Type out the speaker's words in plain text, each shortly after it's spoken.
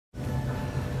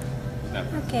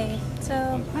Okay,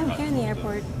 so I'm here in the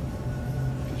airport.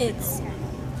 It's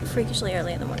freakishly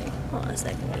early in the morning. Hold on a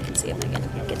second, we can see if I can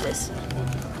get this.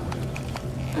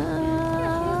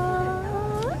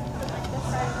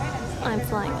 I'm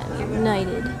flying on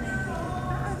United.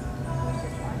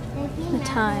 The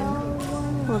time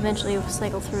will eventually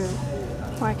cycle through,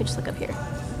 or I could just look up here.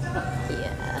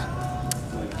 Yeah.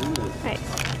 Alright,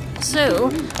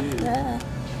 so, yeah.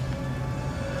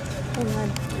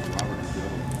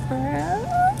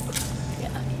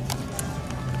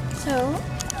 So,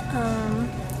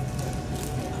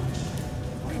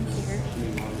 I'm here,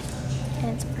 and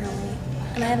it's early,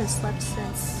 and I haven't slept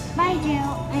since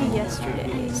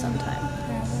yesterday sometime.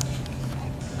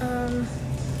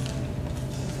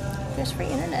 There's free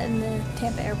internet in the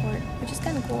Tampa airport, which is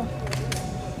kind of cool.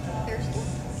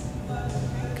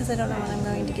 Because I don't know when I'm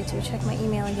going to get to check my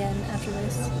email again after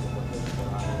this.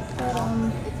 But,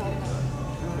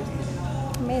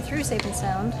 I made it through safe and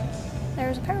sound.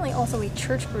 There's apparently also a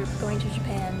church group going to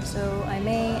Japan, so I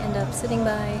may end up sitting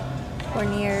by or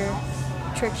near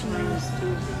churchy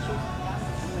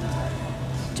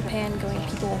Japan-going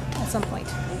people at some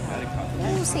point.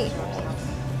 We'll see.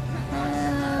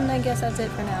 And I guess that's it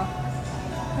for now.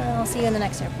 I'll see you in the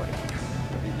next airport.